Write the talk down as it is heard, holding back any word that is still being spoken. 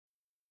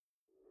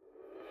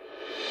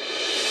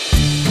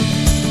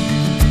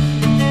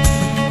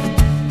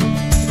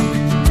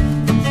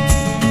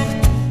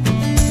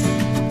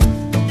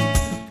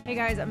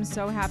I'm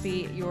so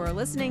happy you're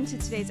listening to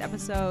today's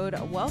episode.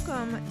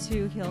 Welcome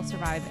to Heal,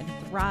 Survive,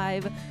 and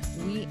Thrive.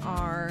 We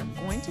are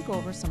going to go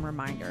over some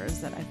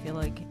reminders that I feel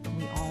like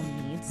we all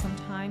need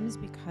sometimes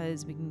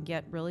because we can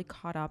get really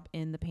caught up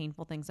in the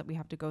painful things that we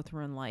have to go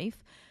through in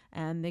life,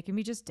 and they can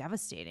be just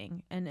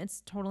devastating, and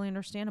it's totally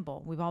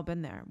understandable. We've all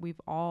been there. We've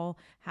all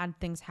had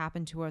things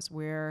happen to us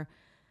where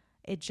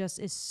it just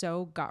is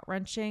so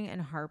gut-wrenching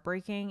and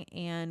heartbreaking,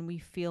 and we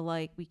feel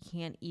like we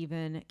can't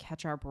even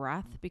catch our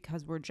breath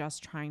because we're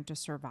just trying to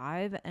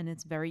survive. And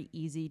it's very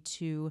easy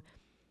to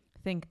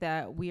think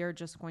that we are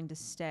just going to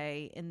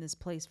stay in this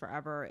place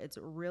forever. It's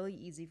really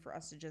easy for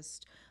us to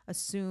just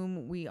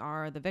assume we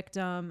are the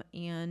victim,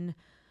 and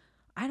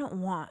I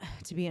don't want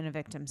to be in a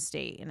victim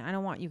state, and I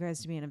don't want you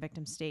guys to be in a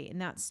victim state. In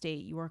that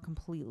state, you are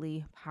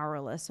completely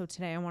powerless. So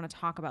today I want to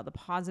talk about the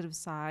positive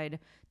side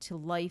to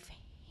life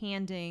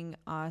handing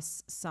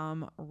us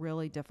some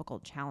really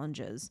difficult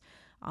challenges.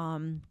 I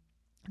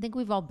think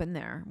we've all been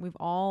there. We've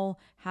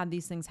all had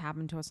these things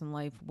happen to us in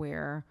life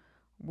where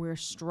we're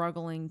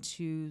struggling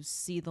to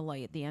see the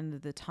light at the end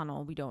of the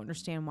tunnel. We don't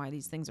understand why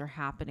these things are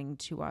happening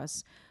to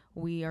us.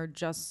 We are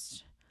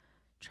just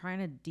trying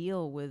to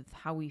deal with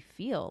how we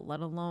feel, let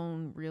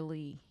alone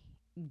really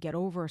get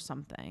over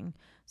something.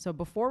 So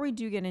before we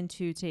do get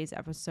into today's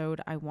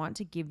episode, I want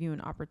to give you an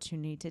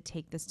opportunity to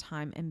take this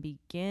time and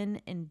begin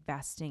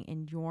investing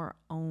in your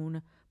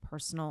own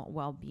personal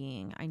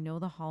well-being. I know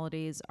the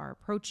holidays are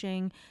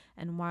approaching,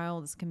 and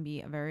while this can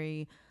be a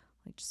very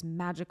just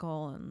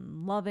magical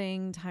and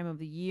loving time of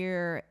the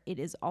year, it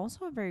is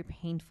also a very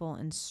painful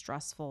and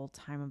stressful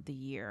time of the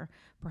year.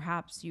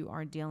 Perhaps you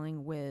are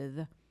dealing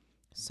with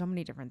so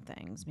many different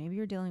things. Maybe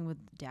you're dealing with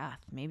death.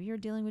 Maybe you're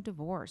dealing with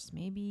divorce.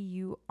 Maybe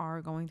you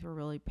are going through a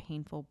really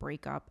painful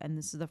breakup, and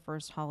this is the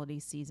first holiday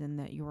season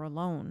that you're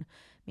alone.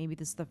 Maybe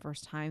this is the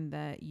first time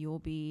that you'll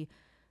be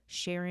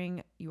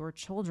sharing your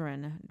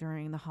children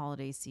during the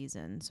holiday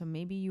season. So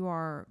maybe you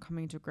are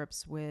coming to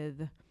grips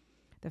with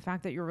the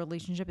fact that your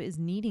relationship is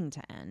needing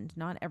to end.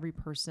 Not every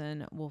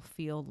person will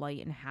feel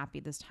light and happy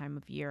this time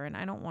of year. And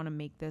I don't want to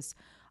make this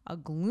a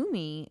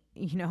gloomy,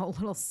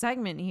 little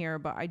segment here,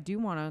 but I do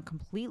want to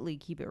completely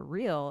keep it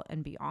real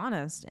and be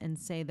honest and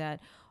say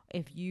that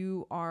if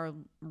you are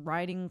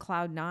riding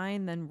cloud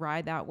nine, then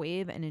ride that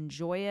wave and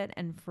enjoy it.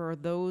 And for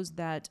those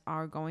that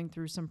are going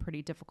through some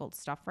pretty difficult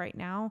stuff right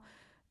now,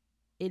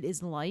 it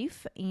is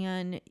life,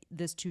 and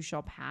this too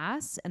shall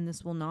pass. And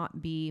this will not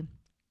be,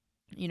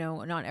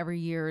 not every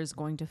year is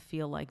going to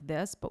feel like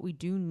this, but we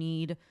do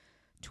need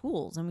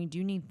tools and we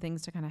do need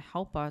things to kind of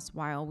help us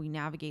while we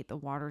navigate the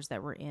waters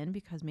that we're in,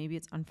 because maybe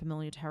it's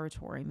unfamiliar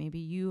territory. Maybe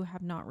you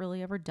have not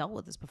really ever dealt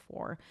with this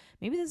before.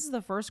 Maybe this is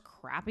the first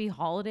crappy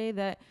holiday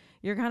that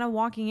you're kind of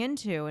walking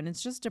into, and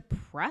it's just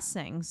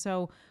depressing.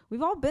 So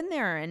we've all been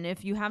there. And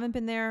if you haven't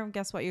been there,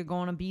 guess what? You're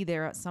going to be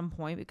there at some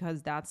point,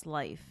 because that's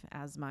life.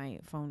 As my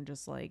phone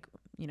just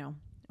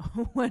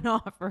went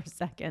off for a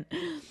second.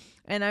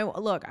 And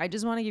I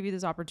just want to give you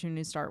this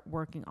opportunity to start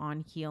working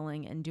on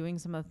healing and doing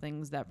some of the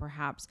things that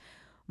perhaps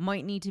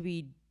might need to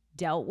be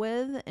dealt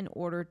with in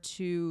order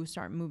to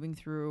start moving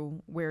through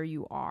where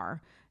you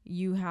are.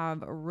 You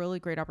have a really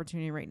great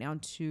opportunity right now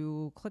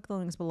to click the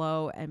links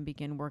below and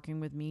begin working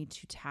with me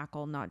to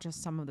tackle not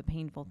just some of the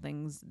painful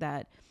things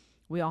that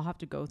we all have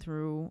to go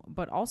through,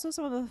 but also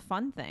some of the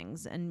fun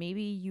things. And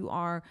maybe you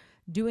are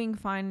doing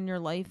fine in your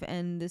life,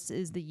 and this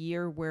is the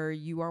year where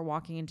you are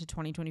walking into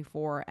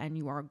 2024 and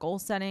you are goal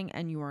setting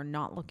and you are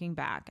not looking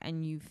back,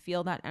 and you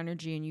feel that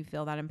energy and you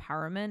feel that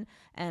empowerment.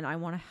 And I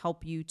want to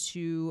help you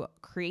to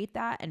create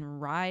that and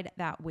ride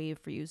that wave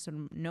for you.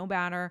 So no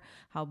matter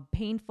how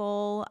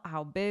painful,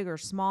 how big or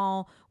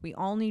small, we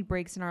all need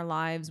breaks in our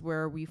lives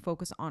where we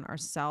focus on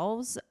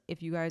ourselves.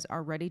 If you guys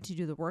are ready to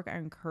do the work, I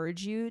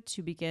encourage you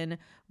to begin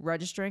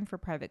registering for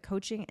private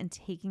coaching and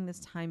taking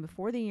this time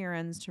before the year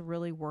ends to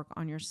really work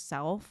on yourself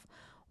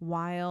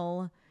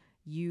while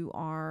you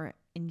are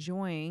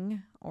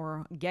enjoying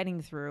or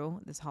getting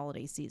through this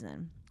holiday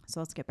season.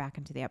 So let's get back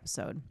into the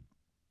episode.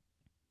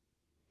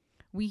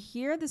 We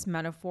hear this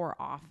metaphor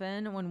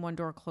often: when one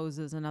door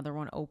closes, another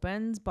one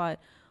opens. But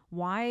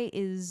why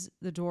is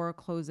the door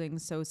closing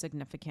so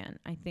significant?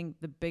 I think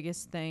the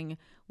biggest thing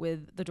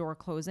with the door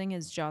closing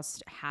is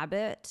just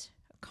habit,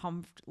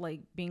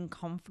 being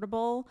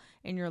comfortable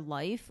in your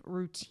life,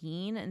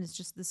 routine. And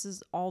this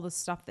is all the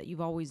stuff that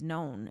you've always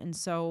known. And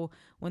so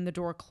when the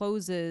door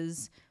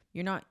closes,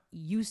 you're not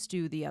used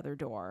to the other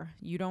door.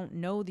 You don't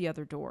know the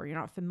other door. You're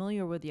not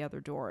familiar with the other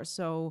door.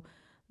 So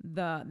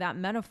that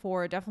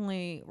metaphor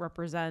definitely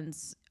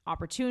represents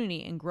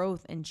opportunity and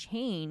growth and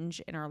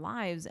change in our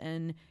lives.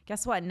 And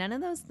guess what? None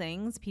of those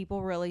things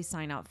people really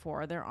sign up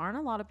for. There aren't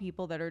a lot of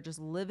people that are just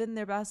living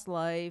their best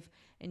life,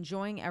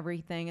 enjoying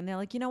everything. And they're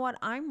like, you know what?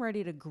 I'm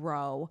ready to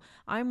grow.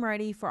 I'm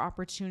ready for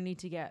opportunity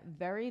to get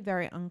very,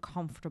 very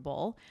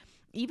uncomfortable.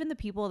 Even the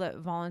people that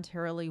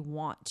voluntarily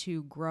want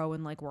to grow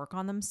and work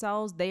on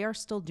themselves, they are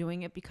still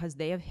doing it because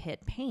they have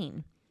hit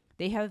pain.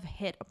 They have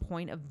hit a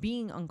point of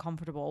being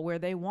uncomfortable where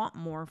they want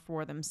more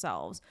for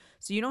themselves.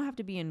 So you don't have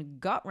to be in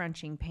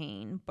gut-wrenching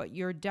pain, but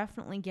you're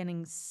definitely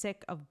getting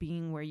sick of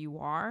being where you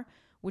are,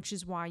 which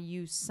is why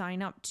you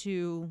sign up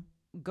to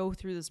go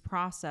through this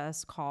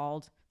process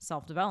called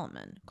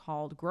self-development,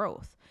 called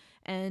growth.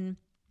 And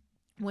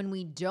when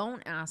we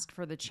don't ask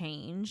for the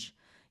change,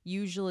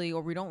 usually,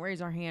 or we don't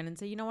raise our hand and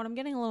say, you know what, I'm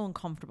getting a little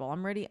uncomfortable.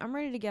 I'm ready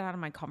to get out of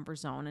my comfort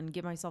zone and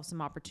give myself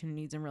some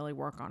opportunities and really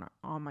work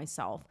on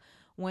myself.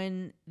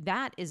 When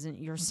that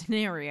isn't your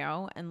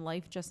scenario and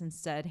life just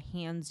instead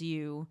hands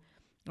you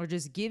or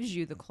just gives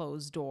you the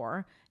closed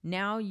door,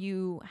 now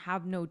you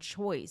have no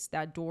choice.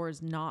 That door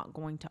is not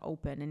going to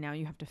open. And now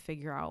you have to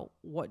figure out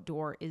what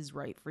door is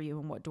right for you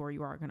and what door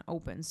you are going to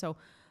open. So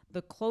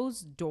the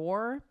closed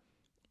door,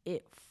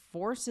 it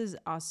forces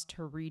us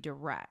to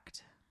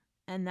redirect.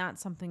 And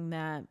that's something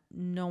that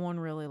no one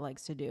really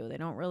likes to do. They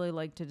don't really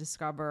like to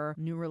discover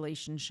new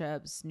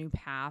relationships, new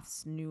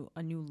paths,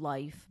 a new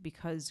life,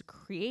 because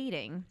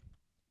creating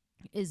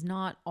is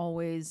not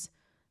always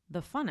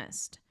the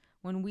funnest.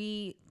 When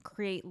we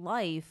create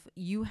life,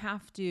 you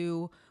have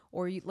to,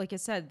 like I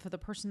said, for the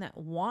person that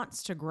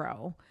wants to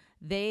grow,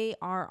 they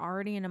are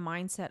already in a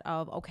mindset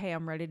of, okay,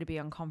 I'm ready to be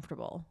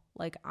uncomfortable.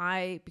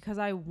 Because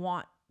I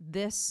want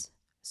this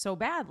so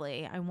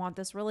badly. I want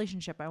this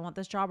relationship. I want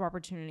this job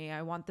opportunity.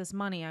 I want this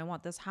money. I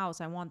want this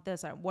house. I want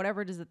this,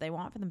 whatever it is that they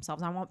want for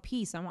themselves. I want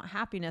peace. I want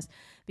happiness.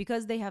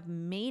 Because they have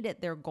made it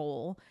their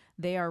goal,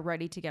 they are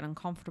ready to get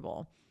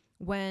uncomfortable.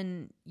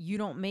 When you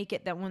don't make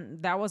it,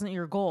 that wasn't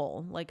your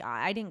goal. Like,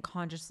 I didn't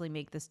consciously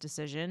make this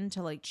decision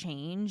to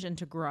change and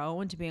to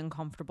grow and to be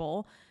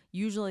uncomfortable.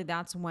 Usually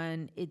that's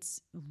when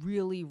it's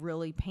really,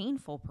 really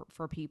painful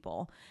for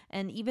people.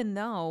 And even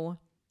though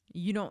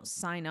you don't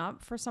sign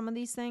up for some of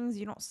these things,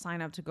 you don't sign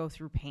up to go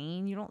through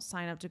pain, you don't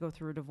sign up to go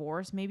through a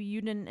divorce. Maybe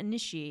you didn't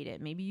initiate it.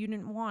 Maybe you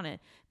didn't want it.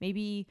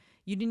 Maybe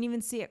you didn't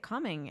even see it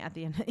coming at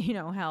the end,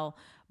 hell,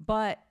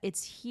 but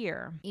it's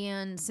here.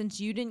 And since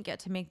you didn't get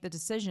to make the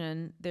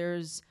decision,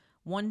 there's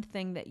one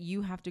thing that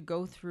you have to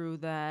go through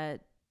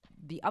that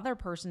the other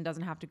person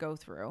doesn't have to go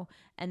through,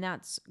 and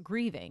that's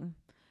grieving.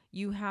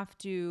 You have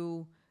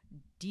to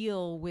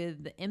deal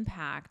with the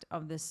impact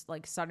of this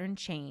sudden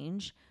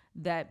change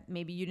that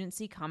maybe you didn't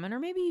see coming, or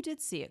maybe you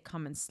did see it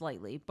coming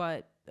slightly,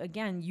 but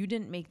again, you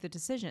didn't make the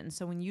decision.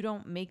 So when you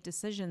don't make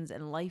decisions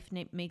and life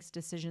makes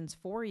decisions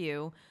for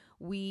you,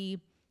 we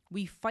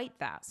fight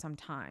that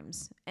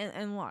sometimes.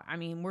 And look, I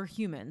mean, we're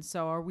humans,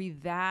 so are we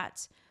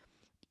that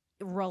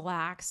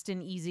relaxed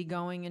and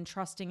easygoing and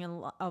trusting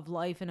of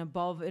life and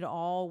above it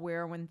all,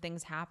 where when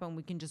things happen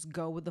we can just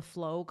go with the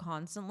flow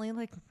constantly?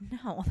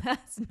 No,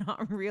 that's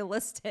not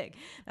realistic.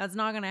 That's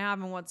not going to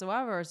happen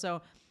whatsoever.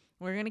 So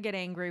we're going to get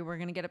angry, we're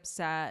going to get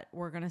upset,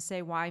 we're going to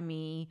say, why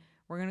me?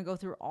 We're going to go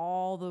through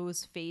all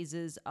those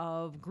phases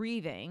of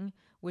grieving,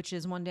 which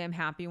is one day I'm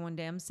happy, one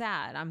day I'm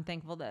sad. I'm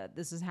thankful that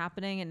this is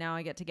happening and now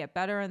I get to get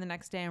better, and the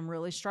next day I'm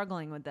really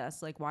struggling with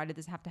this. Why did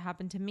this have to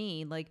happen to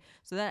me?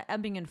 So that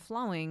ebbing and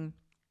flowing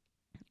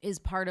is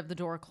part of the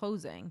door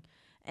closing.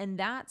 And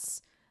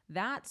that's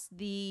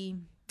the,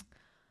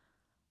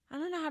 I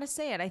don't know how to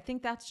say it. I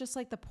think that's just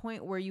the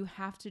point where you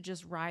have to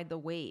just ride the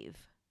wave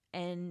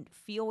and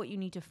feel what you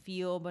need to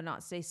feel, but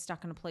not stay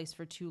stuck in a place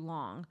for too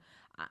long.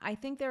 I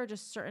think there are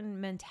just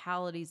certain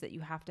mentalities that you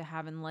have to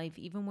have in life,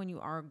 even when you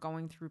are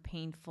going through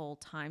painful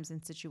times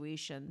and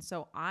situations.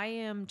 So I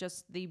am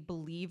just the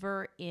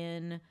believer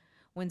in,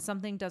 when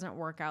something doesn't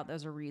work out,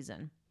 there's a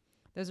reason.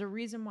 There's a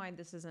reason why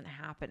this isn't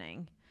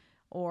happening,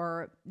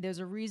 or there's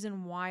a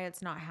reason why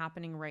it's not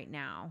happening right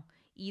now.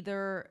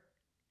 Either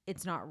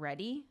it's not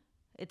ready,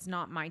 it's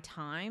not my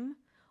time,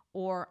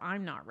 or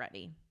I'm not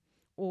ready,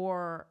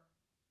 or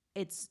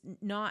it's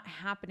not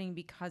happening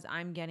because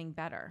I'm getting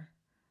better.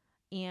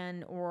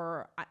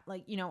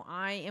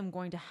 I am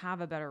going to have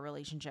a better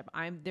relationship.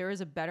 There is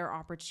a better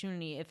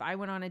opportunity. If I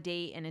went on a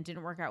date and it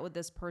didn't work out with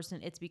this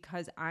person, it's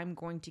because I'm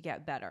going to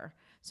get better.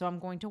 So I'm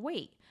going to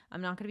wait.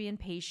 I'm not going to be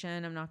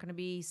impatient. I'm not going to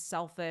be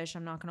selfish.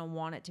 I'm not going to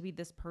want it to be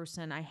this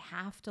person. I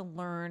have to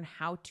learn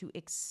how to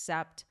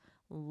accept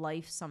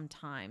life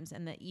sometimes,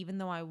 and that even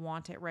though I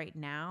want it right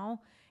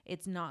now,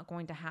 it's not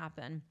going to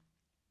happen.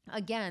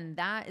 Again,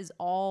 that is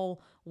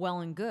all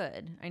well and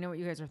good. I know what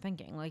you guys are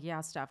thinking.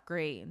 Yeah, Steph,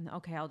 great.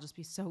 Okay, I'll just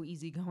be so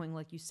easygoing,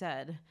 like you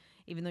said,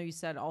 even though you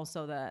said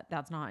also that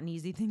that's not an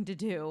easy thing to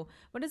do,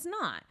 but it's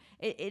not.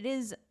 It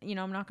is,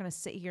 I'm not going to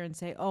sit here and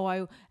say,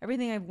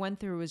 everything I've went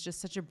through was just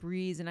such a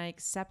breeze and I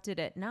accepted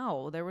it.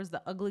 No, there was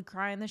the ugly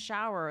cry in the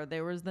shower.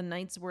 There was the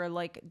nights where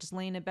just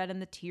laying in bed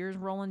and the tears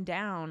rolling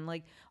down.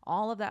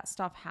 All of that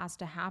stuff has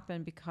to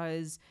happen,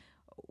 because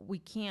we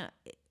can't,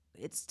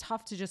 it's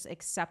tough to just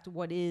accept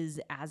what is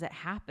as it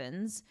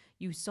happens.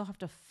 You still have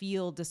to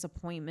feel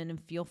disappointment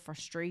and feel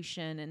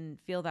frustration and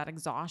feel that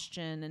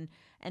exhaustion,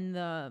 and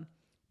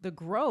the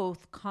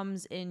growth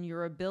comes in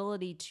your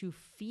ability to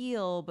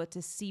feel, but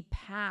to see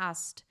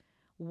past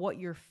what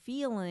you're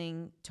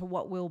feeling to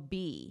what will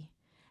be,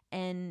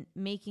 and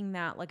making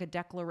that a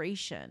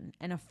declaration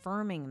and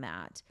affirming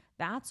that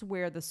That's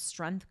where the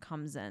strength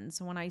comes in.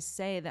 So when I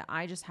say that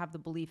I just have the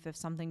belief if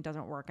something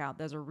doesn't work out,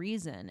 there's a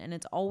reason, and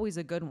it's always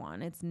a good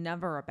one, it's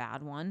never a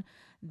bad one,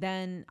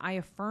 then I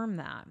affirm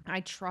that. I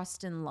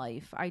trust in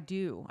life. I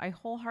do. I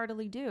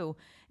wholeheartedly do.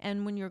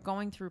 And when you're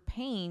going through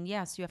pain,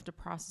 yes, you have to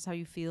process how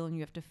you feel and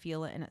you have to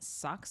feel it, and it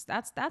sucks.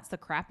 That's the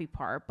crappy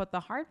part. But the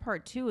hard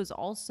part too is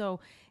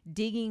also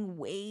digging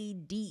way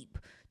deep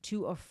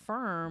to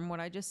affirm what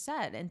I just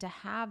said and to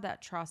have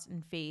that trust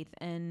and faith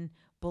and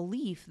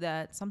belief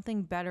that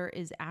something better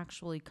is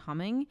actually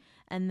coming,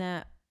 and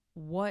that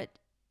what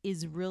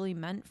is really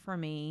meant for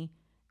me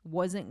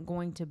wasn't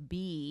going to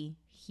be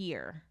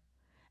here.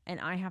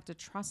 And I have to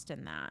trust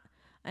in that.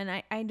 And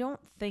I don't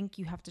think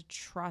you have to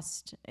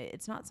trust.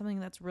 It's not something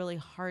that's really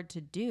hard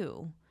to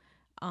do.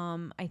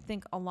 I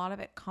think a lot of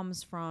it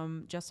comes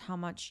from just how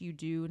much you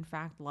do, in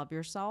fact, love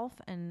yourself,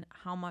 and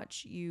how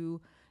much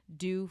you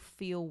do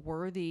feel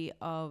worthy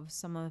of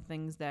some of the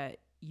things that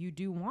you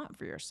do want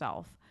for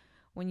yourself.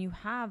 When you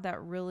have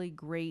that really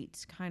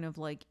great kind of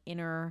like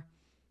inner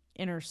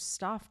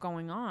stuff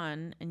going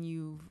on and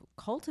you've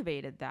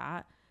cultivated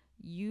that,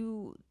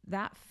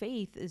 that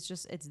faith is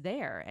just, it's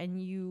there,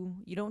 and you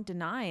don't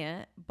deny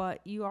it, but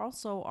you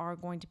also are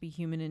going to be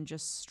human and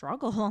just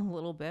struggle a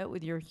little bit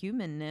with your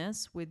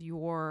humanness, with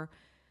your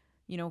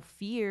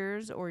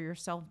fears or your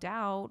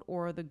self-doubt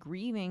or the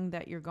grieving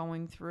that you're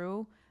going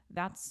through.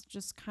 That's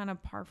just kind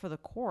of par for the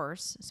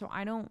course. So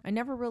I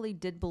never really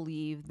did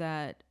believe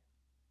that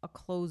a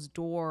closed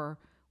door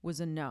was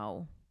a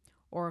no,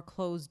 or a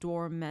closed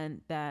door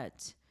meant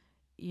that,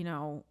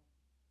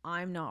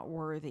 I'm not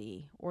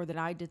worthy, or that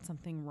I did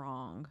something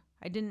wrong.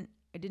 I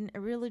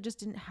really just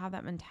didn't have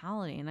that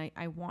mentality. And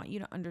I want you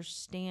to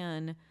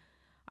understand,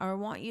 I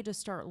want you to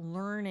start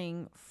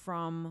learning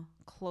from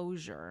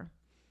closure.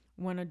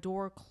 When a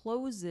door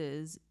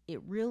closes,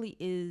 it really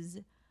is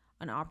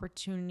an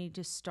opportunity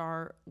to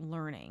start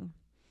learning.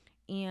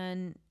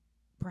 And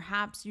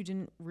perhaps you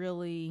didn't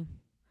really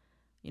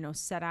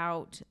set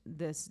out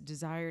this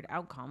desired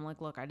outcome.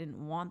 Like, look, I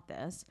didn't want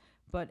this,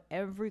 but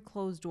every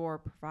closed door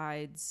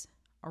provides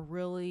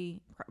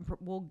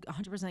will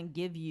 100%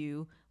 give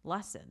you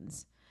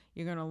lessons.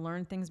 You're going to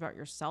learn things about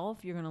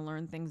yourself. You're going to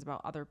learn things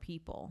about other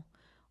people.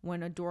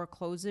 When a door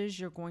closes,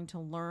 you're going to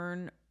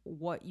learn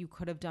what you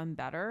could have done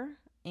better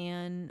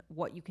and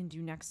what you can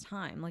do next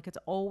time. Like, it's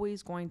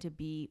always going to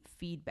be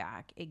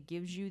feedback. It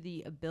gives you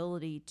the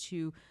ability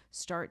to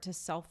start to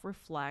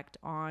self-reflect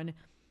on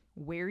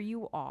where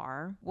you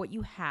are, what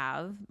you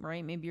have,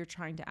 right? Maybe you're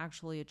trying to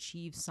actually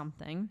achieve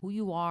something, who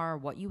you are,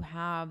 what you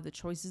have, the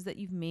choices that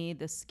you've made,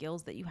 the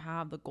skills that you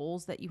have, the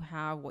goals that you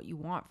have, what you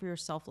want for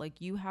yourself.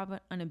 Like, you have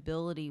an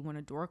ability when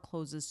a door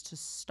closes to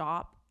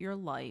stop your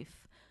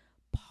life,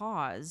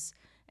 pause,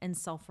 and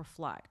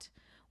self-reflect.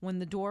 When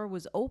the door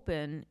was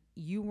open,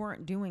 you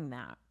weren't doing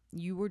that.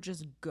 You were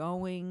just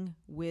going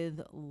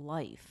with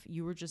life.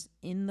 You were just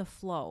in the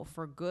flow,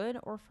 for good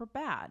or for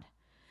bad.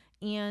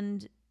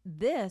 And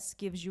this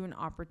gives you an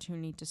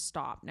opportunity to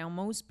stop. Now,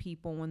 most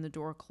people, when the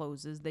door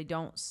closes, they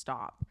don't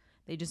stop.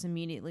 They just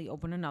immediately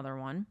open another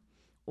one,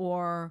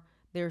 or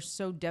they're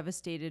so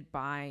devastated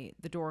by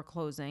the door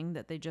closing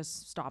that they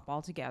just stop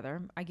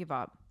altogether. I give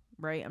up,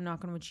 right? I'm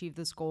not going to achieve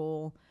this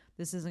goal.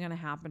 This isn't going to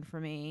happen for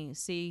me.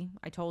 See,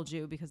 I told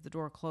you, because the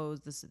door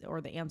closed, or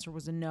the answer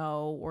was a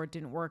no, or it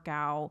didn't work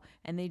out,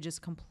 and they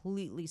just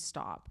completely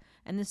stop.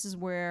 And this is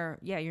where,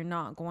 you're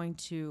not going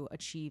to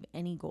achieve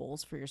any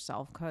goals for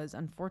yourself, because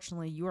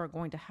unfortunately you are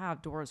going to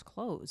have doors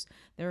closed.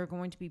 There are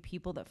going to be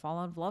people that fall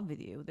out of love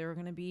with you. There are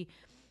going to be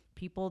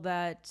people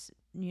that,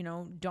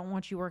 don't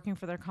want you working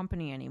for their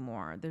company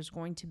anymore. There's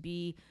going to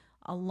be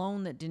a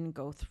loan that didn't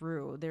go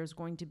through. There's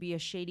going to be a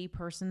shady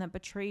person that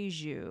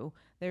betrays you.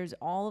 There's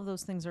all of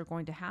those things are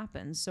going to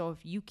happen. So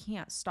if you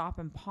can't stop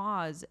and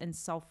pause and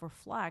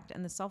self-reflect,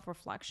 and the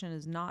self-reflection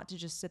is not to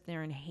just sit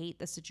there and hate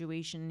the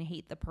situation and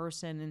hate the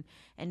person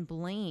and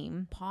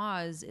blame.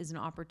 Pause is an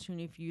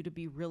opportunity for you to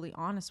be really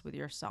honest with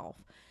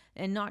yourself,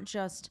 and not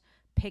just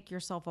pick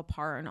yourself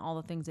apart and all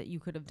the things that you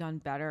could have done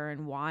better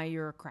and why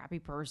you're a crappy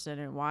person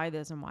and why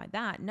this and why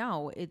that.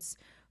 No, it's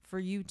for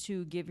you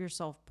to give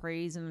yourself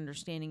praise and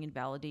understanding and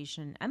validation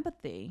and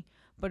empathy,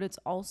 but it's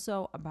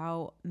also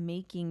about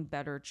making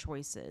better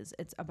choices.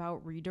 It's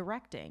about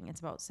redirecting.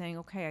 It's about saying,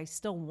 okay, I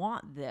still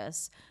want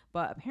this,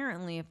 but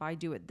apparently if I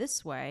do it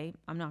this way,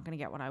 I'm not going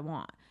to get what I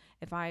want.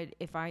 If I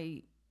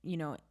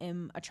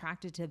am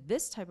attracted to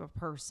this type of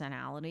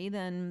personality,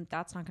 then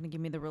that's not going to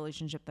give me the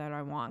relationship that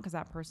I want, because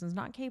that person's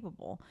not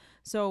capable.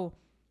 So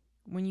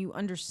when you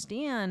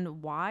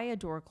understand why a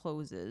door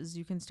closes,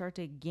 you can start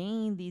to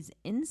gain these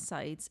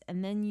insights,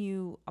 and then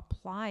you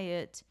apply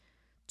it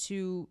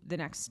to the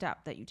next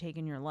step that you take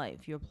in your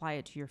life. You apply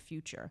it to your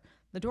future.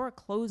 The door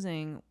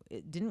closing,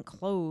 it didn't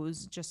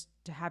close just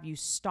to have you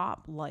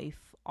stop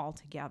life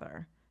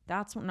altogether.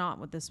 That's not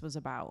what this was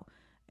about.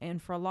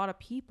 And for a lot of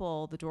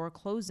people, the door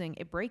closing,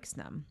 it breaks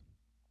them.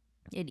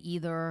 It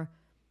either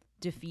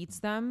defeats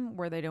them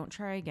where they don't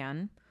try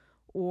again,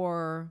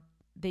 or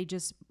they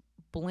just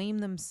blame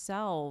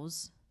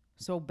themselves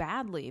so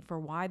badly for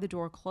why the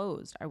door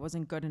closed. I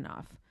wasn't good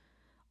enough.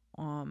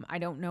 I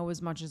don't know as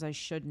much as I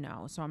should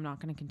know, so I'm not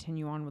going to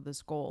continue on with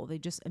this goal. They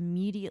just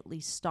immediately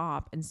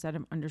stop instead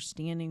of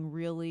understanding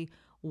really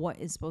what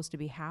is supposed to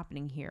be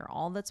happening here.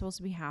 All that's supposed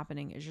to be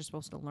happening is you're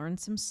supposed to learn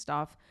some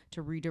stuff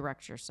to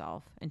redirect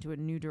yourself into a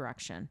new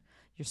direction.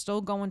 You're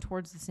still going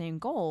towards the same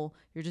goal,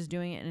 you're just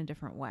doing it in a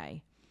different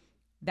way.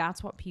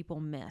 That's what people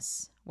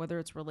miss, whether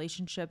it's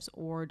relationships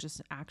or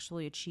just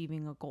actually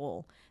achieving a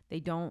goal. They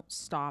don't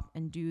stop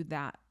and do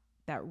that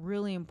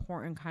really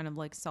important kind of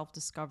like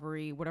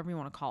self-discovery, whatever you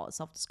want to call it,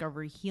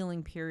 self-discovery,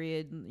 healing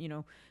period,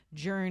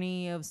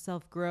 journey of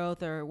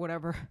self-growth or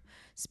whatever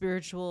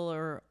spiritual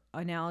or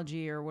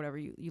analogy or whatever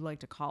you like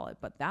to call it.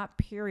 But that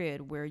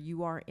period where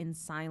you are in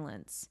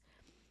silence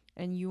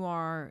and you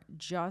are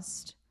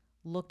just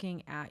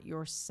looking at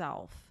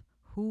yourself.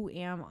 Who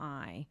am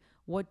I?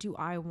 What do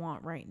I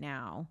want right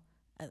now?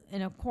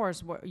 And of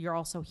course, you're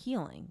also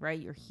healing, right?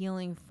 You're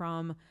healing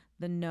from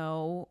the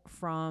no,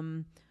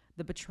 from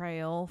the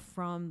betrayal,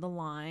 from the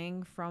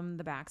lying, from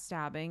the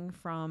backstabbing,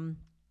 from,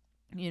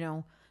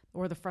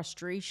 or the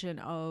frustration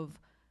of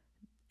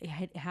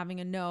having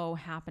a no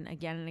happen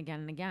again and again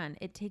and again.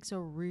 It takes a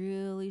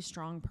really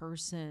strong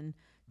person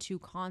to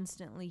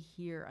constantly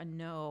hear a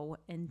no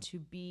and to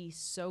be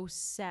so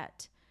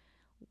set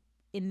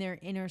in their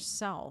inner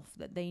self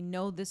that they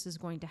know this is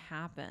going to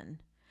happen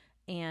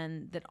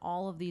and that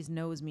all of these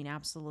no's mean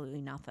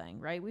absolutely nothing,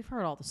 right? We've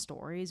heard all the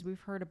stories.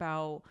 We've heard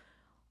about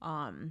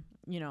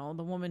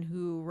the woman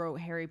who wrote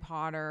Harry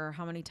Potter,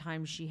 how many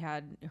times she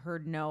had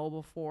heard no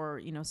before,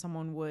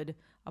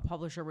 a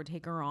publisher would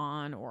take her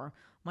on, or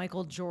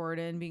Michael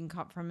Jordan being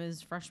cut from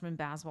his freshman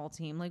basketball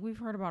team. Like, we've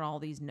heard about all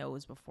these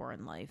no's before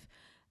in life.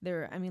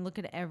 Look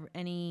at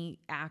any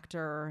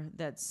actor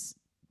that's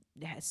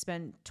has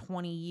spent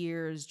 20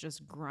 years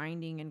just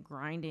grinding and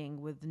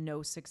grinding with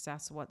no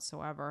success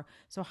whatsoever.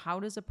 So how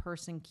does a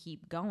person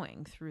keep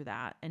going through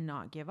that and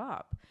not give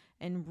up?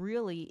 And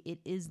really, it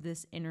is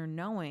this inner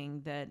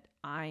knowing that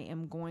I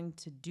am going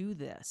to do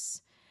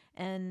this.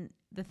 And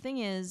the thing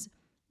is,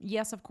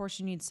 yes, of course,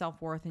 you need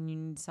self-worth and you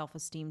need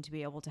self-esteem to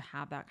be able to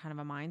have that kind of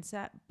a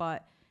mindset.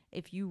 But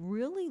if you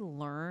really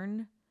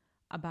learn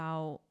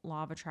about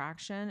law of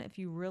attraction, if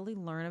you really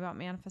learn about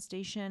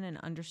manifestation and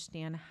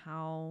understand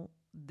how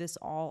this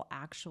all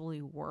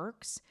actually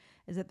works,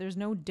 is that there's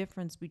no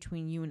difference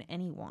between you and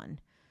anyone.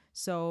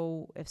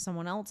 So if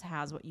someone else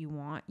has what you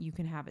want, you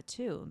can have it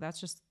too.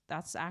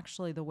 That's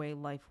actually the way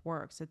life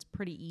works. It's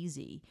pretty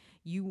easy.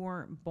 You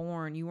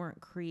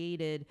weren't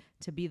created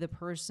to be the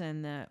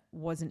person that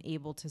wasn't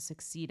able to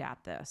succeed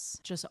at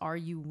this. Just, are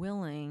you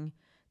willing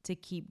to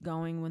keep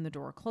going when the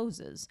door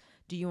closes?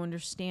 Do you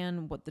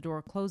understand what the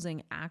door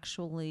closing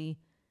actually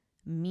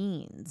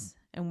means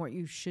and what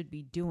you should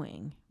be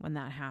doing when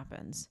that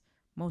happens?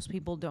 Most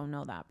people don't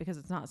know that because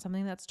it's not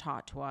something that's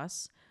taught to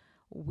us.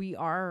 We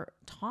are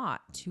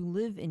taught to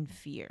live in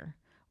fear.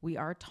 We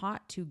are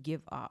taught to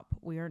give up.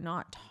 We are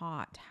not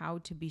taught how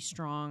to be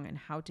strong and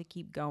how to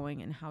keep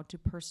going and how to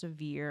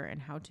persevere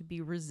and how to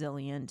be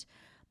resilient.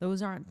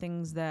 Those aren't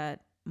things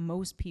that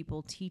most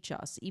people teach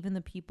us. Even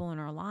the people in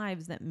our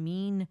lives that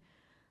mean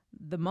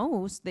the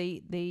most,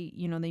 they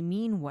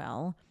mean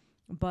well,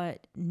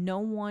 but no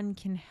one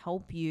can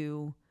help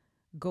you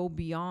go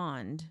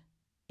beyond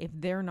if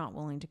they're not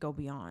willing to go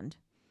beyond.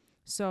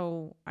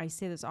 So I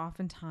say this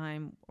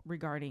oftentimes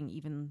regarding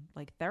even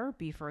like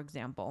therapy, for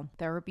example.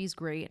 Therapy is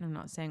great, and I'm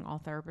not saying all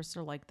therapists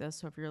are like this.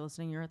 So if you're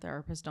listening, you're a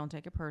therapist, don't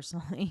take it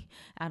personally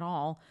at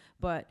all.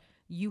 But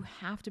you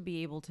have to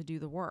be able to do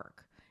the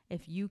work.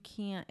 If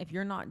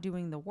you're not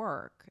doing the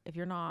work, if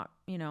you're not,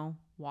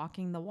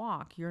 walking the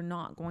walk, you're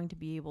not going to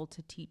be able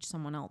to teach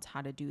someone else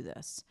how to do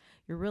this.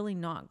 You're really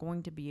not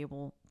going to be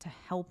able to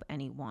help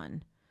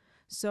anyone.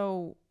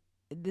 So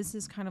this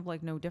is kind of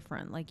like no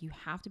different. Like, you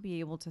have to be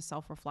able to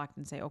self-reflect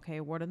and say,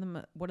 okay, what are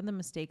the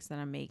mistakes that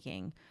I'm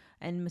making?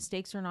 And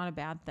mistakes are not a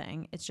bad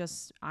thing. It's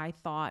just, I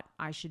thought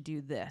I should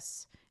do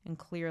this, and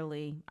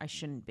clearly I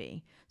shouldn't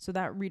be. So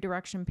that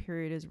redirection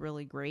period is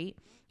really great.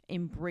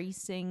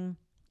 Embracing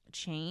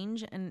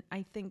change. And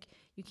I think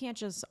you can't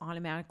just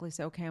automatically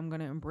say, okay, I'm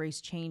going to embrace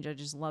change. I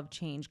just love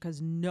change,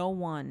 because no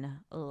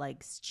one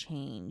likes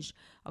change.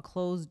 A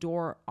closed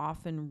door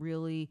often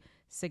really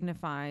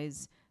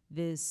signifies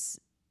this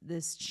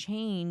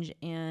change,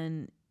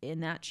 and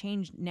that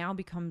change now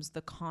becomes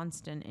the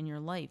constant in your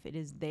life. It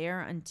is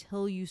there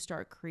until you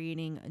start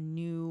creating a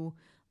new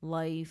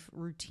life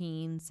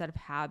routine, set of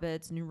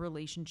habits, new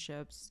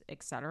relationships,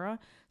 etc.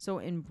 So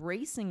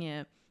embracing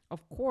it,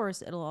 of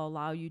course, it'll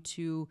allow you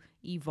to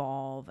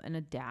evolve and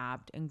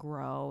adapt and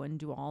grow and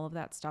do all of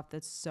that stuff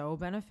that's so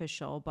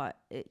beneficial. But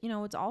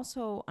it's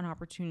also an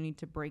opportunity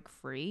to break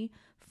free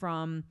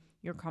from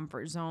your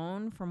comfort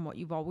zone, from what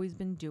you've always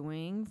been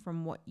doing,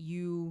 from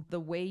the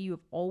way you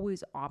have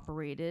always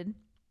operated,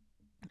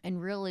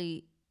 and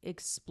really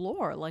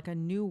explore like a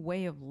new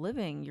way of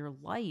living your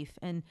life.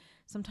 And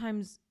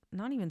sometimes,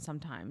 not even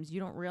sometimes,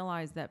 you don't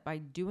realize that by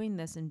doing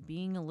this and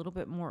being a little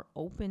bit more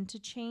open to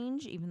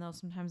change, even though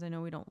sometimes I know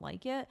we don't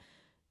like it,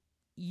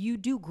 you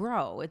do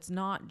grow. It's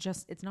not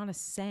a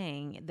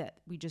saying that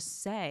we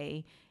just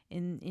say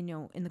in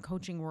the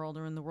coaching world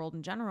or in the world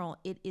in general.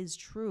 It is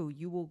true.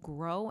 You will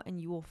grow and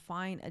you will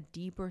find a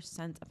deeper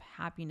sense of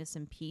happiness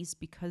and peace,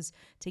 because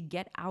to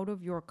get out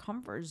of your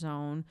comfort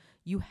zone,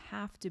 you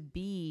have to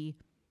be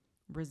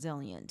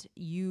resilient.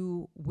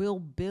 You will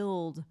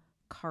build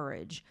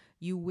courage.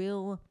 You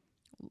will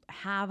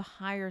have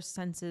higher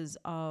senses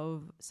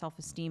of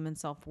self-esteem and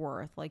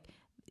self-worth. Like,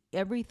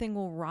 everything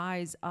will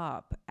rise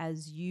up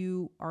as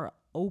you are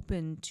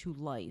open to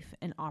life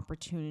and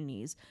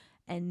opportunities,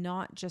 and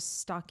not just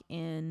stuck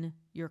in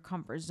your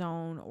comfort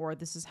zone, or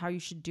this is how you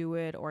should do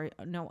it, or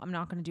no, I'm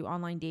not going to do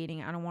online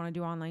dating. I don't want to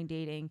do online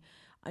dating.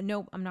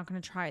 Nope, I'm not going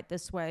to try it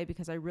this way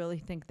because I really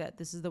think that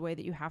this is the way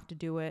that you have to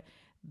do it.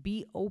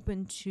 Be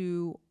open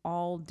to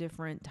all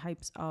different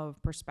types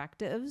of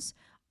perspectives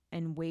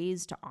and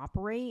ways to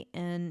operate.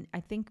 And I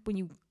think when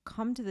you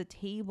come to the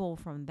table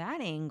from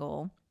that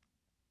angle,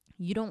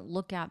 you don't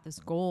look at this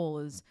goal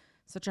as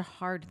such a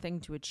hard thing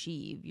to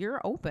achieve.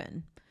 You're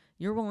open.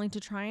 You're willing to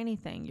try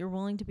anything. You're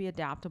willing to be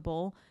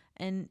adaptable,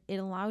 and it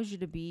allows you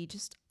to be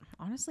just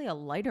honestly a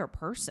lighter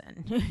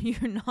person.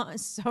 You're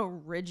not so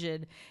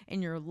rigid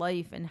in your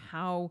life and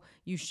how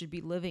you should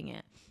be living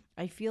it.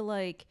 I feel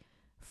like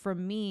for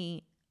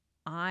me,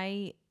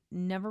 I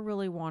never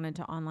really wanted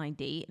to online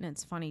date. And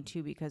it's funny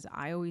too, because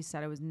I always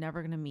said I was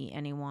never going to meet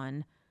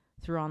anyone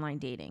through online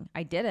dating.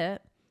 I did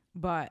it,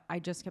 but I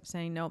just kept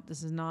saying, nope,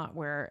 this is not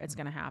where it's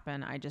going to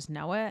happen. I just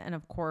know it. And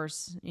of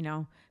course,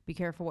 be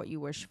careful what you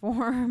wish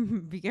for,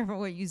 be careful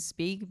what you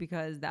speak,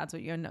 because that's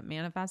what you end up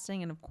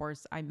manifesting. And of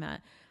course, I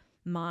met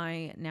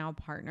my now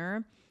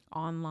partner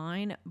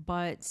online,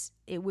 but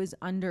it was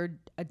under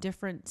a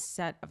different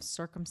set of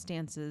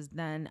circumstances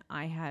than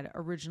I had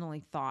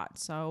originally thought.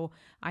 So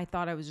I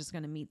thought I was just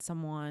going to meet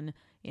someone,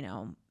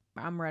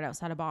 I'm right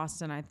outside of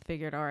Boston. I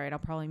figured, all right, I'll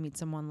probably meet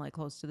someone like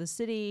close to the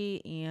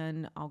city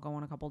and I'll go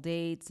on a couple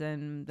dates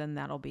and then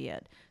that'll be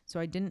it. So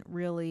I didn't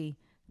really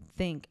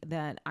think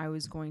that I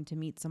was going to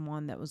meet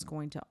someone that was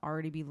going to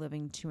already be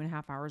living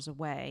 2.5 hours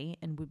away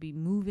and would be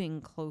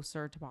moving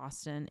closer to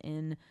Boston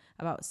in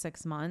about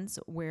 6 months,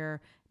 where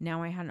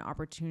now I had an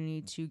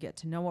opportunity to get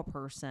to know a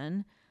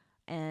person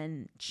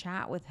and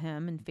chat with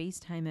him and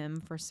FaceTime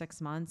him for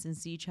 6 months and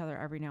see each other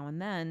every now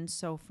and then.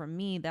 So for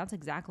me, that's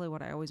exactly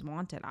what I always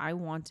wanted. I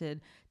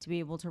wanted to be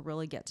able to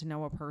really get to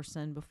know a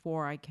person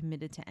before I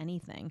committed to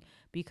anything,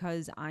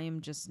 because I am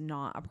just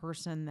not a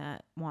person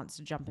that wants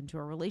to jump into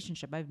a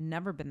relationship. I've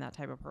never been that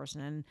type of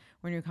person. And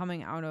when you're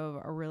coming out of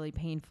a really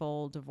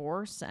painful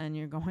divorce and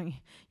you're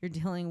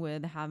dealing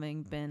with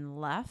having been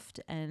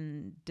left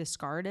and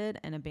discarded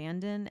and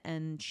abandoned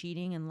and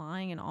cheating and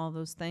lying and all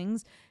those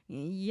things,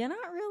 you're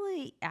not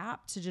really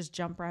apt to just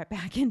jump right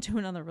back into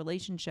another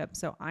relationship.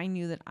 So I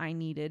knew that I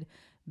needed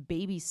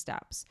baby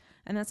steps,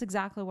 and that's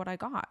exactly what I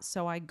got.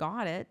 So I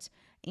got it,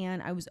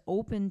 and I was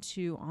open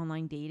to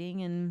online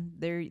dating, and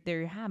there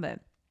you have it.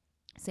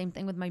 Same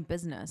thing with my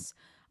business.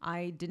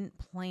 I didn't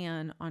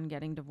plan on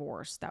getting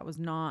divorced. That was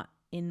not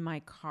in my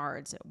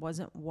cards. It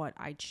wasn't what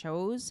I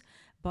chose,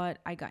 but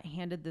I got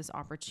handed this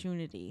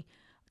opportunity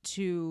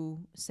to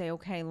say,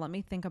 okay, let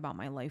me think about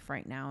my life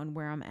right now and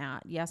where I'm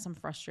at. Yes, I'm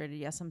frustrated.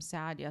 Yes, I'm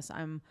sad. Yes,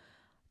 I'm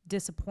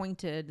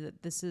disappointed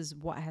that this is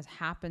what has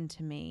happened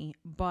to me.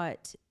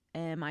 But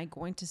am I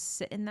going to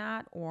sit in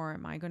that, or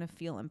am I going to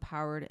feel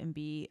empowered and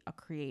be a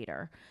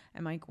creator?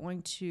 Am I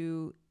going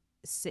to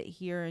sit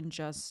here and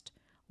just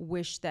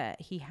wish that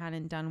he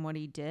hadn't done what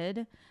he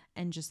did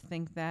and just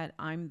think that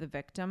I'm the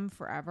victim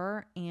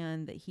forever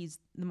and that he's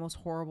the most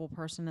horrible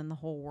person in the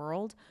whole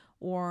world?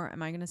 Or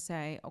am I going to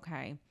say,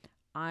 okay,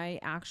 I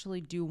actually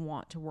do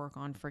want to work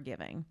on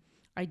forgiving.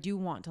 I do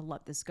want to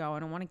let this go. I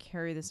don't want to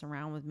carry this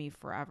around with me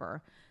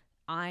forever.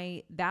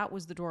 That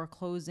was the door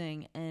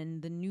closing,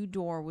 and the new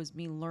door was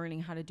me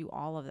learning how to do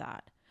all of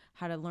that.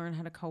 How to learn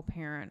how to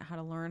co-parent, how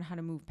to learn how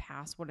to move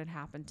past what had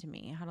happened to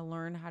me, how to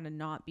learn how to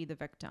not be the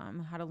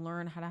victim, how to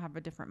learn how to have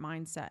a different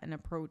mindset and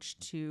approach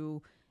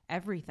to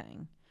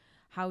everything,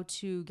 how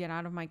to get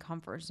out of my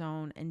comfort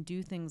zone and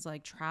do things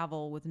like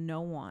travel with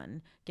no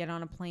one, get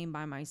on a plane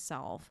by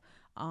myself,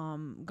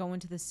 go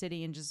into the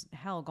city and just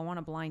go on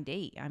a blind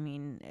date. I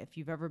mean, if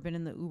you've ever been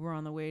in the Uber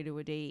on the way to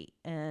a date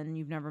and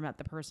you've never met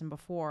the person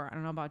before, I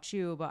don't know about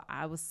you, but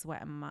I was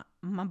sweating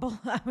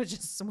I was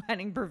just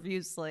sweating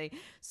profusely,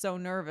 so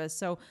nervous.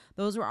 So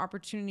those were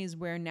opportunities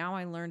where now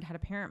I learned how to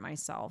parent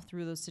myself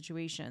through those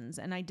situations.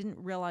 And I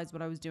didn't realize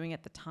what I was doing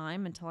at the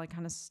time until I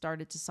kind of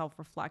started to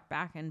self-reflect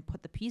back and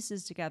put the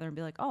pieces together and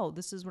be like, oh,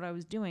 this is what I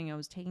was doing. I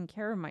was taking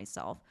care of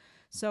myself.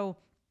 So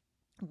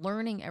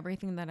learning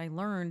everything that I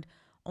learned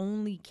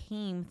only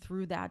came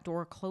through that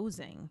door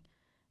closing.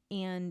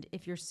 And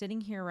if you're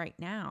sitting here right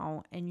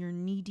now and you're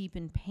knee deep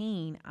in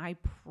pain, I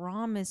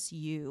promise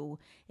you,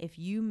 if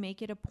you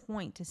make it a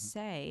point to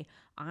say,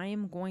 I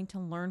am going to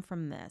learn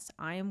from this,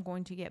 I am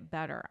going to get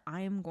better,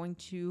 I am going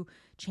to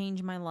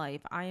change my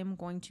life, I am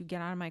going to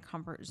get out of my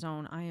comfort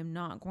zone, I am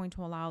not going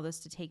to allow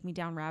this to take me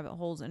down rabbit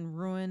holes and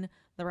ruin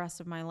the rest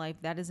of my life,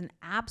 that is an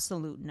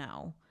absolute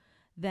no.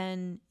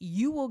 then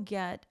you will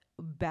get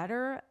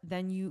better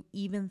than you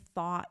even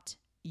thought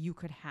you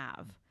could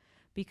have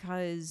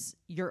because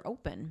you're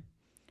open.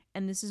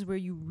 And this is where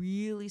you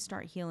really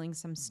start healing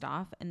some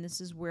stuff. And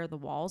this is where the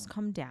walls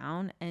come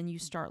down and you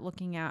start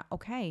looking at,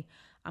 okay,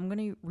 I'm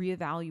going to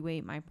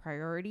reevaluate my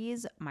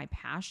priorities, my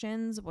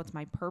passions, what's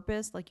my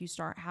purpose. Like you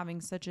start having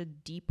such a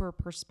deeper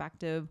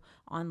perspective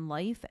on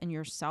life and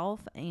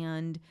yourself.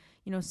 And,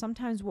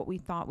 sometimes what we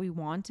thought we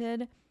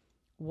wanted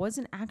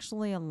wasn't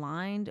actually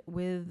aligned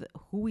with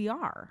who we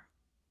are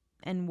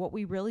and what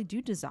we really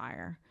do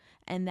desire.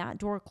 And that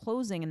door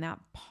closing and that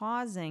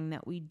pausing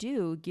that we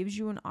do gives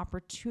you an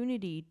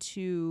opportunity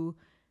to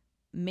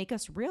make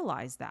us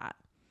realize that.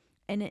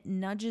 And it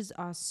nudges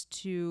us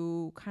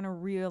to kind of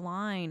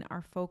realign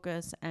our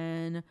focus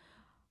and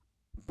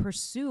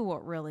pursue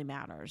what really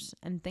matters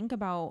and think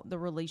about the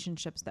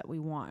relationships that we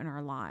want in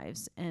our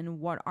lives and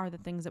what are the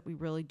things that we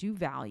really do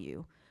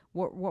value.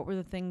 What were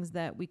the things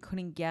that we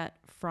couldn't get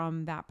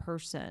from that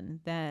person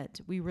that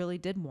we really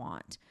did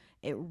want?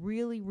 It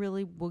really,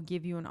 really will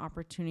give you an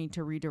opportunity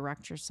to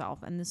redirect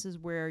yourself. And this is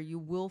where you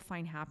will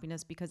find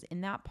happiness, because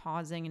in that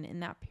pausing and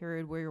in that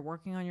period where you're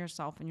working on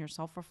yourself and you're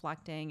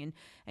self-reflecting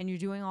and you're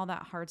doing all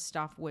that hard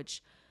stuff,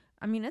 which,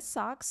 I mean, it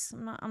sucks.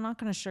 I'm not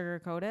going to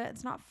sugarcoat it.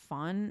 It's not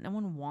fun. No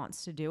one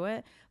wants to do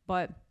it.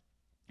 But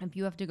if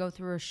you have to go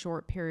through a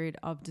short period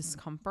of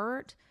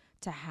discomfort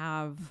to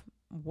have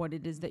what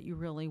it is that you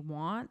really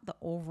want, the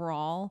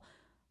overall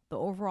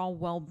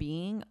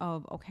well-being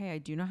of, okay, I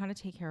do know how to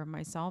take care of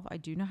myself. I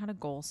do know how to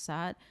goal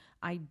set.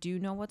 I do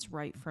know what's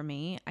right for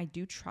me. I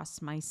do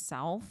trust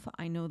myself.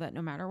 I know that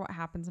no matter what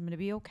happens, I'm going to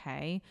be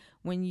okay.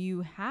 When you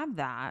have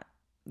that,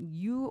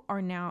 you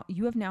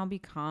have now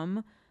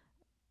become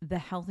the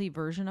healthy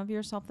version of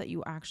yourself that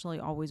you actually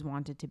always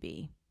wanted to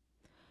be.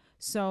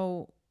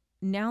 So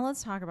now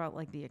let's talk about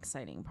like the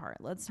exciting part.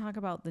 Let's talk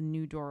about the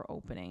new door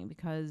opening,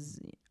 because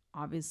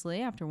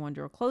obviously after one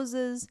door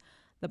closes,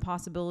 the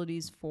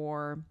possibilities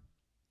for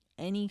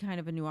any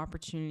kind of a new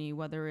opportunity,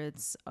 whether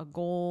it's a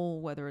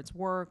goal, whether it's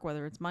work,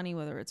 whether it's money,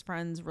 whether it's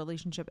friends,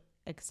 relationship,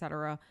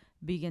 etc.,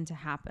 begin to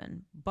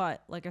happen.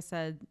 But like I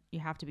said, you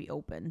have to be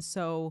open.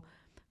 So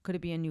could it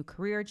be a new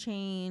career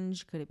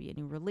change? Could it be a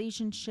new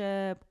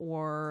relationship,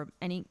 or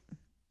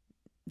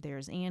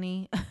there's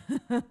Annie,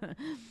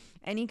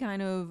 any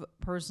kind of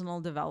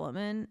personal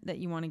development that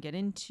you want to get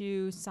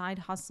into, side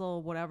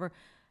hustle, whatever.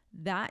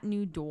 That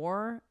new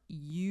door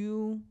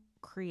you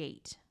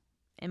create.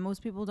 And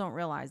most people don't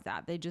realize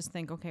that. They just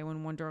think, okay,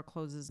 when one door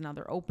closes,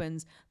 another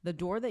opens. The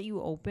door that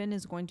you open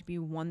is going to be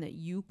one that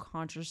you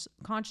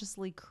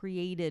consciously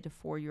created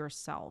for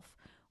yourself,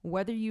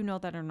 whether you know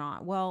that or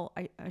not. Well,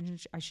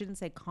 I shouldn't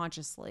say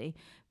consciously,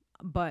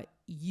 but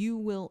you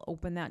will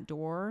open that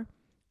door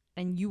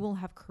and you will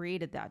have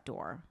created that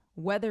door,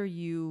 whether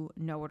you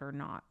know it or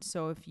not.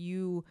 So if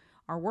you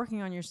are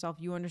working on yourself,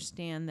 you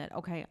understand that,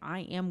 okay, I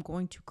am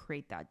going to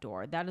create that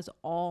door. That is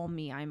all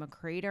me. I'm a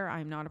creator.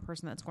 I'm not a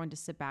person that's going to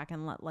sit back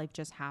and let life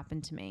just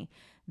happen to me.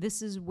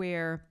 This is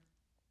where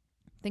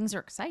things are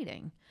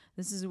exciting.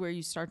 This is where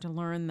you start to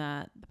learn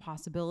that the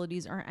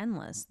possibilities are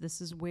endless.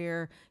 This is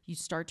where you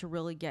start to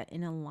really get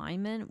in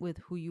alignment with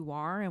who you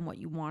are and what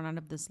you want out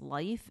of this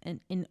life,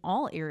 and in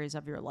all areas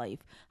of your life.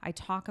 I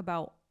talk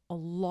about a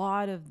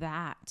lot of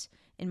that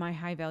in my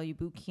High Value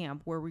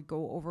Bootcamp, where we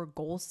go over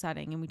goal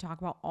setting and we talk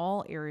about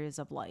all areas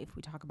of life.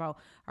 We talk about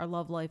our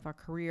love life, our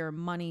career,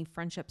 money,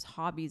 friendships,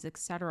 hobbies,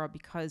 etc.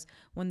 Because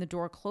when the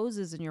door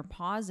closes and you're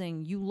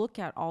pausing, you look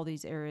at all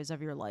these areas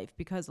of your life,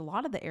 because a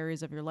lot of the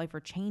areas of your life are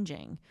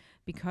changing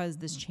because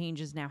this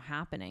change is now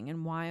happening.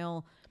 And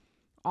while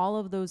all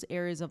of those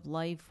areas of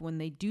life, when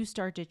they do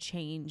start to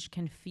change,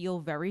 can feel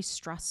very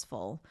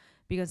stressful,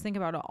 because think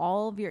about it,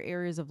 all of your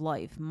areas of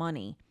life,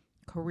 money,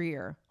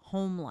 career,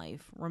 home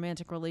life,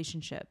 romantic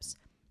relationships,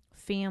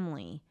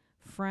 family,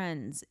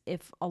 friends,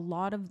 if a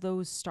lot of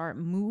those start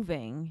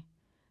moving,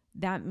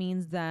 that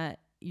means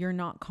that you're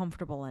not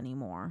comfortable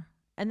anymore.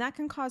 And that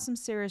can cause some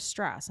serious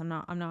stress. I'm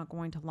not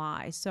going to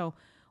lie. So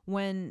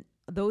when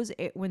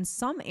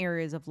some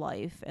areas of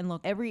life, and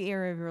look, every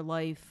area of your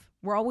life,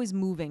 we're always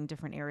moving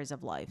different areas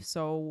of life.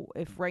 So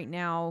if right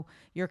now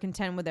you're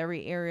content with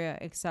every area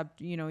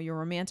except, your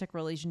romantic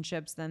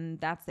relationships, then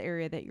that's the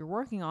area that you're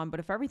working on. But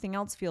if everything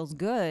else feels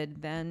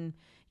good, then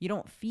you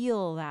don't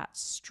feel that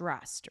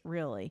stressed,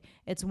 really.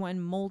 It's when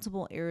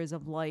multiple areas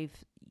of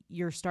life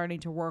you're starting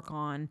to work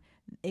on,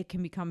 it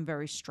can become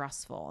very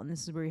stressful. And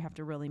this is where you have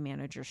to really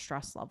manage your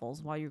stress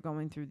levels while you're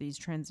going through these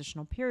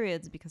transitional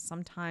periods, because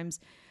sometimes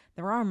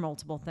there are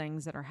multiple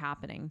things that are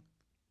happening.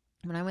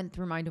 When I went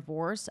through my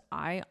divorce,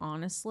 I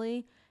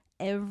honestly,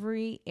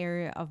 every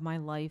area of my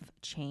life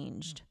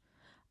changed.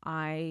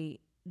 I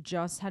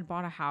just had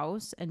bought a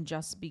house and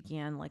just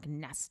began like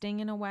nesting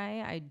in a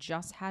way. I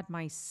just had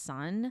my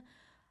son.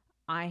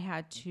 I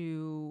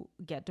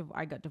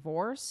got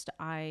divorced.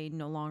 I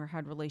no longer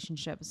had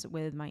relationships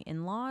with my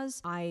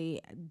in-laws.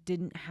 I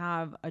didn't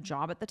have a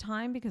job at the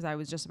time because I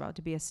was just about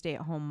to be a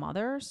stay-at-home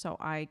mother. So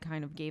I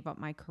kind of gave up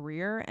my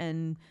career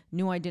and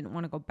knew I didn't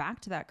want to go back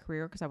to that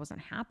career because I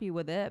wasn't happy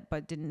with it,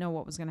 but didn't know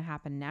what was going to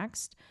happen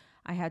next.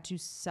 I had to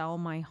sell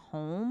my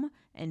home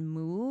and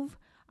move.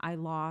 I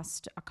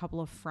lost a couple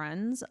of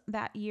friends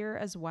that year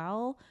as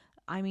well.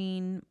 I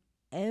mean,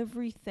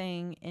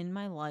 everything in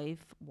my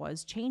life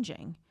was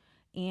changing.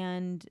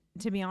 And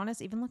to be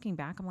honest, even looking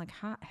back, I'm like,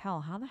 how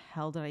the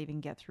hell did I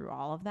even get through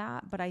all of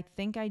that? But I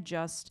think I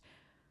just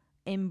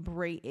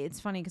it's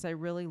funny because I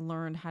really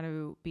learned how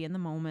to be in the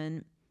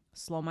moment,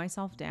 slow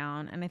myself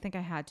down. And I think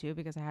I had to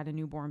because I had a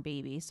newborn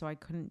baby. So I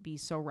couldn't be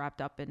so wrapped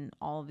up in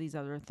all of these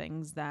other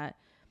things that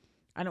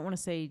I don't want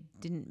to say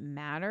didn't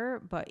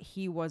matter, but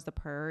he was the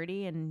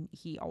priority and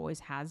he always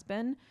has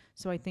been.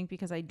 So I think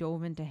because I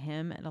dove into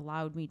him, it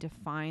allowed me to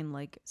find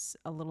like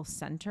a little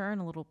center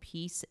and a little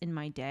peace in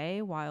my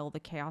day while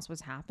the chaos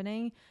was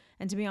happening.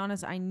 And to be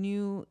honest, I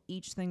knew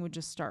each thing would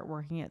just start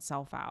working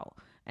itself out,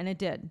 and it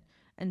did.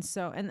 And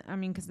so, and I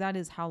mean, because that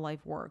is how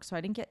life works. So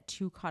I didn't get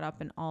too caught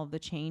up in all of the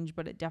change,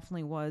 but it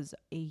definitely was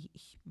a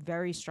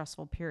very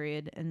stressful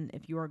period. And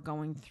if you are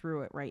going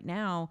through it right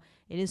now,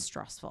 it is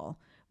stressful.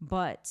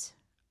 But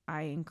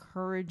I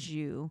encourage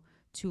you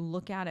to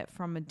look at it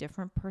from a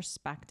different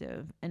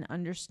perspective and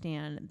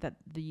understand that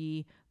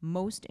the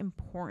most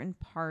important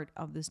part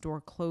of this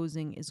door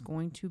closing is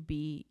going to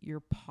be your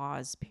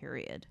pause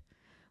period.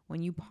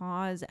 When you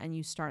pause and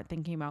you start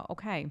thinking about,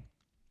 okay,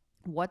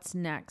 what's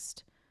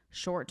next?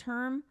 Short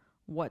term,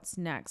 what's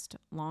next?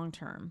 Long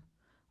term.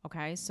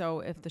 Okay,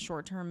 so if the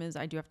short term is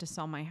I do have to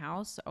sell my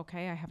house,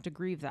 okay, I have to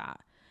grieve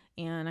that.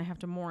 And I have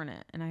to mourn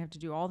it, and I have to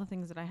do all the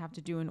things that I have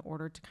to do in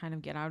order to kind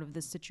of get out of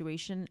this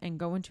situation and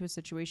go into a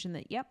situation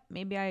that, yep,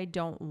 maybe I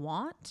don't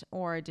want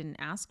or I didn't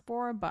ask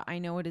for, but I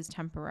know it is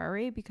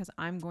temporary because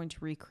I'm going to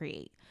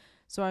recreate.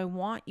 So I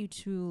want you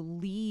to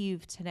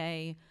leave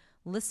today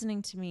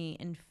listening to me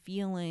and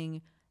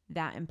feeling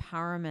that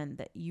empowerment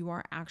that you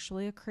are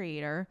actually a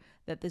creator,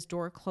 that this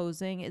door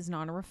closing is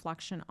not a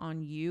reflection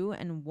on you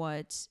and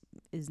what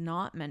is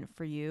not meant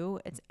for you.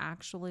 It's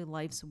actually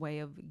life's way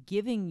of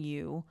giving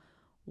you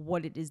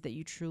what it is that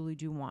you truly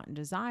do want and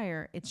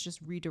desire. It's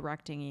just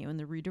redirecting you. And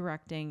the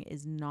redirecting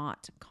is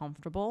not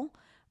comfortable,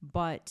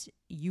 but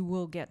you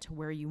will get to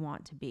where you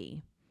want to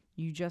be.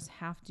 You just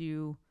have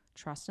to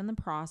trust in the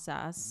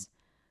process,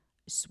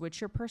 switch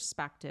your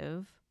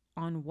perspective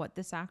on what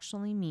this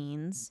actually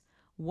means,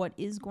 what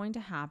is going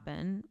to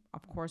happen.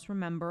 Of course,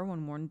 remember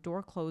when one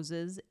door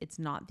closes, it's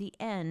not the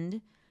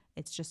end.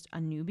 It's just a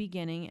new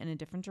beginning in a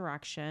different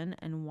direction.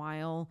 And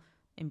while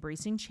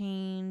embracing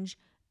change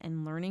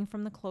and learning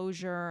from the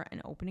closure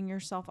and opening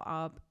yourself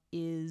up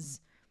is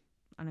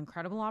an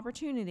incredible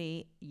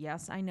opportunity,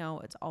 yes, I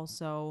know it's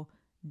also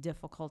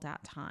difficult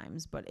at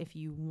times, but if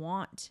you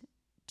want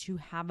to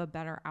have a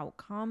better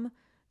outcome,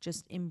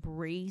 just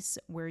embrace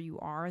where you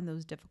are in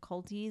those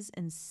difficulties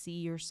and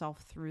see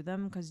yourself through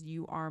them because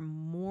you are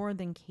more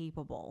than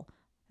capable.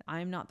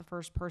 I'm not the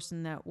first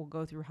person that will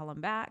go through hell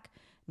and back.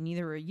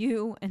 Neither are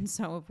you. And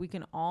so if we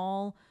can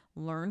all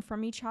learn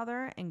from each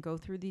other and go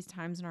through these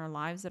times in our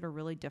lives that are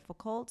really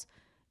difficult,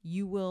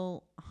 you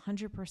will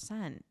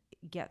 100%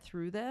 get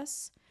through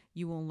this.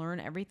 You will learn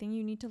everything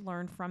you need to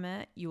learn from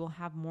it. You will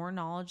have more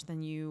knowledge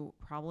than you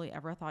probably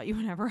ever thought you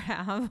would ever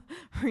have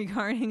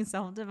regarding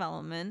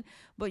self-development,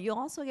 but you'll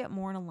also get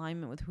more in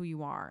alignment with who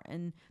you are.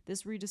 And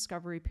this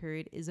rediscovery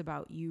period is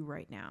about you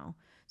right now.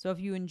 So if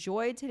you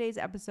enjoyed today's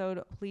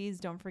episode, please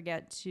don't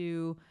forget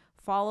to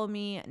follow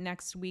me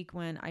next week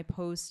when I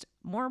post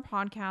more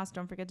podcasts.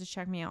 Don't forget to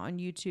check me out on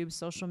YouTube,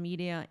 social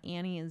media.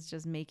 Annie is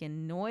just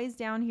making noise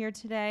down here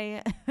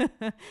today.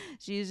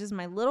 She is just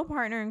my little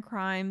partner in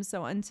crime.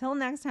 So until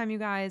next time, you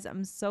guys,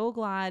 I'm so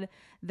glad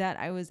that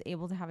I was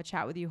able to have a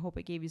chat with you. Hope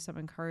it gave you some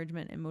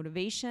encouragement and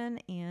motivation,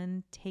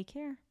 and take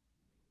care.